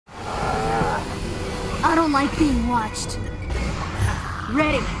don't like being watched.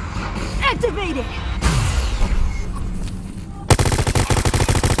 Ready. Activated!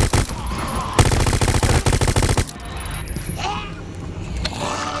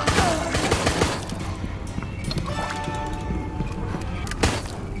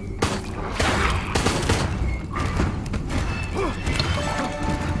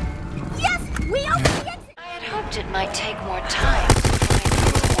 Yes! We opened the exit! I had hoped it might take more time.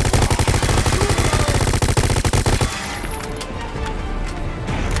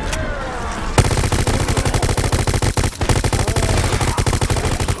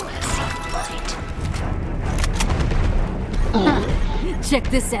 Check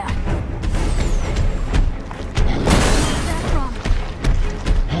this out.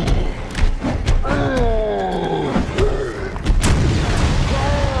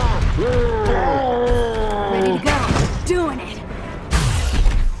 Ready to go. Doing it.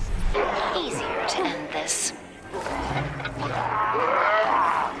 Easier to end this.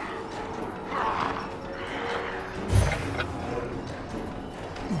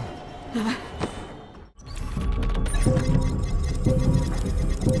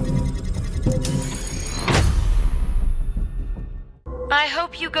 I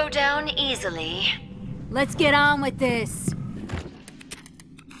hope you go down easily. Let's get on with this.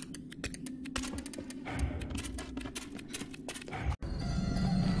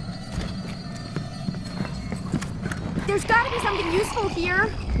 There's gotta be something useful here.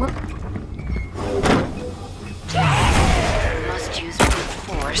 Must use brute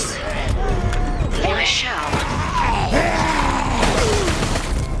force. I shall.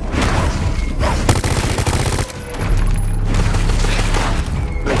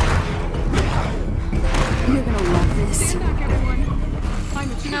 You're gonna love this.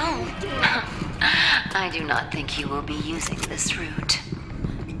 No. I do not think you will be using this route.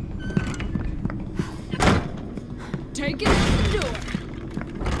 Take it out the door.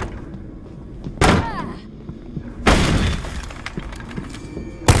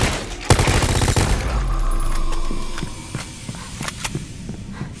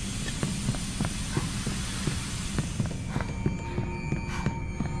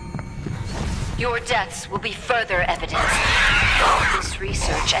 Your deaths will be further evidence. This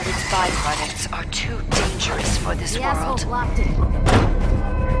research and its byproducts are too dangerous for this The world. asshole blocked it.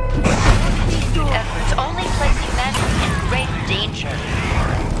 Continued efforts only placing mankind in greater danger.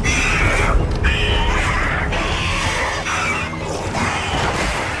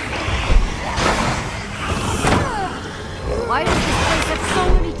 Why does this place have so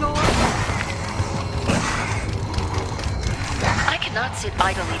many doors? I cannot sit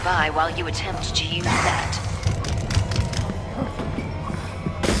idly by while you attempt to use that.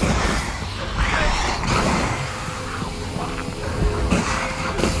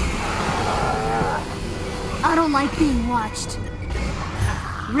 I don't like being watched.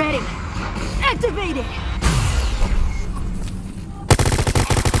 Ready. Activated!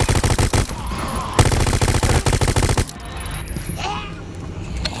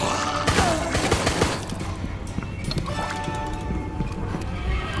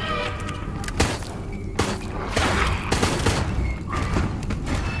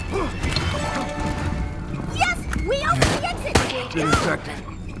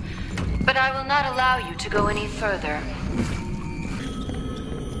 But I will not allow you to go any further.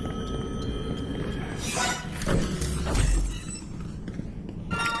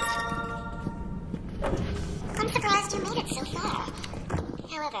 I'm surprised you made it so far.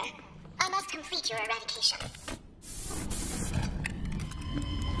 However, I must complete your eradication.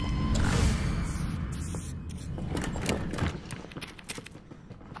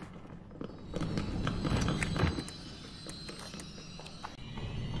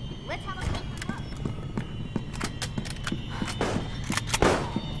 Let's have a closer look.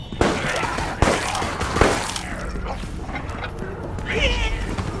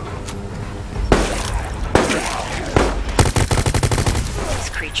 These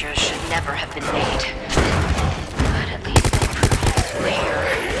creatures should never have been made. But at least they proved useful here.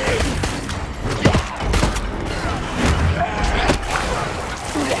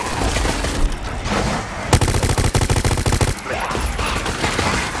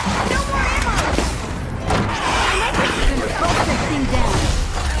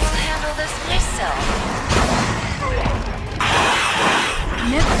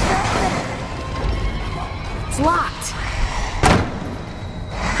 It's locked.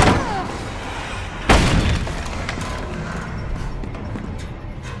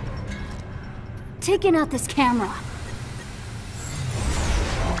 Taking out this camera.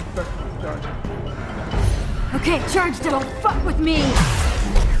 Okay, charged it. Don't fuck with me.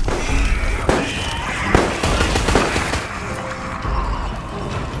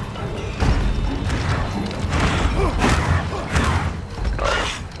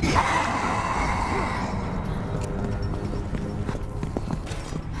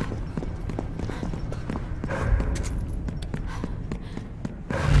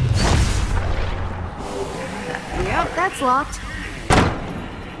 Gates locked?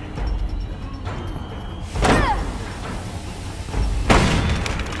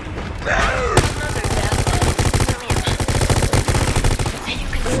 You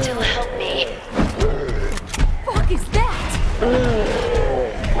can still help me. Fuck is that?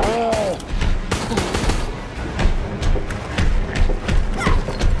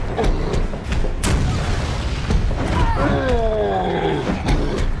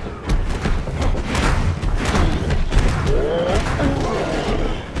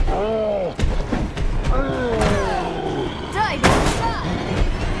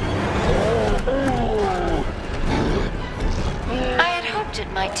 It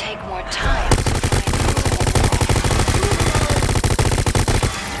might take more time.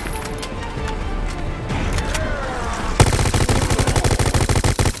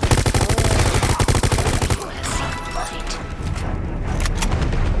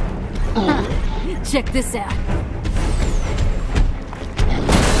 Check this out.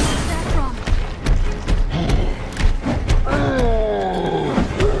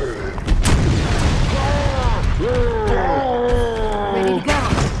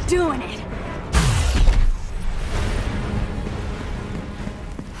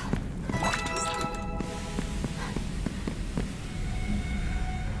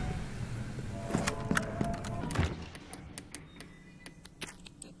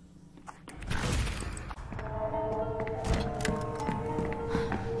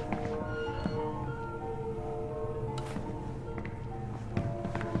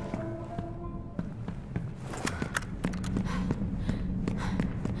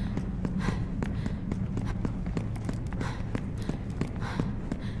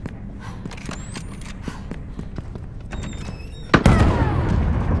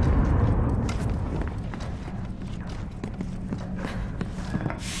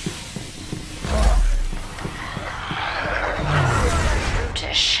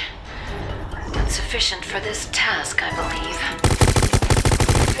 Sufficient for this task, I believe.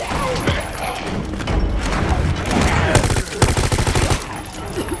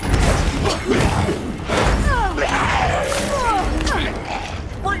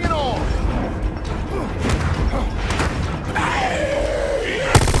 Bring it on!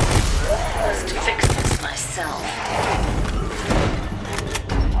 Must fix this myself.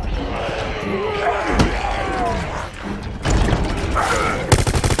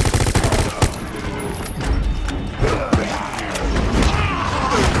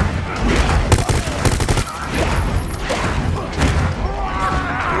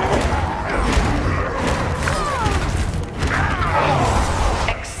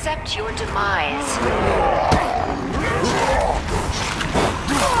 Your demise.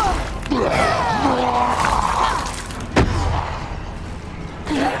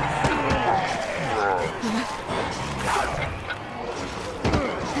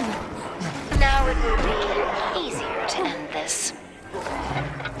 Now it will be easier to end this.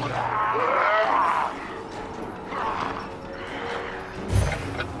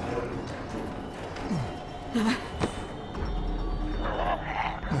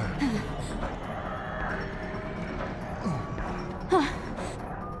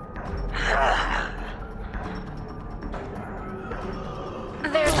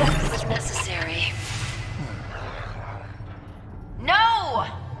 Their death was necessary. No!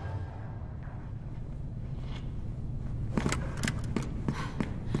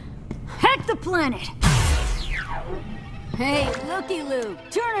 Heck the planet! Hey, looky-loo,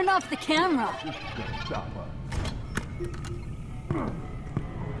 turning off the camera.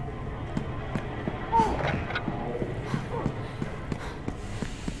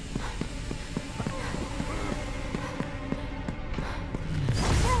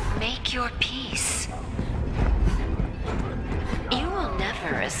 Make your peace. You will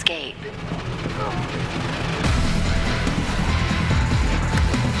never escape.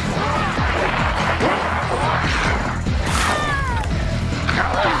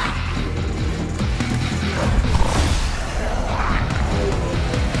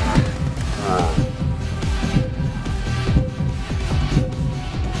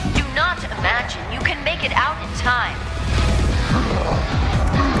 Do not imagine you can make it out in time.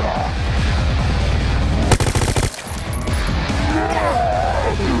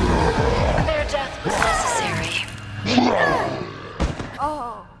 Their death was necessary.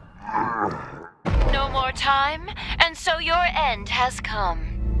 Oh. No more time, and so your end has come.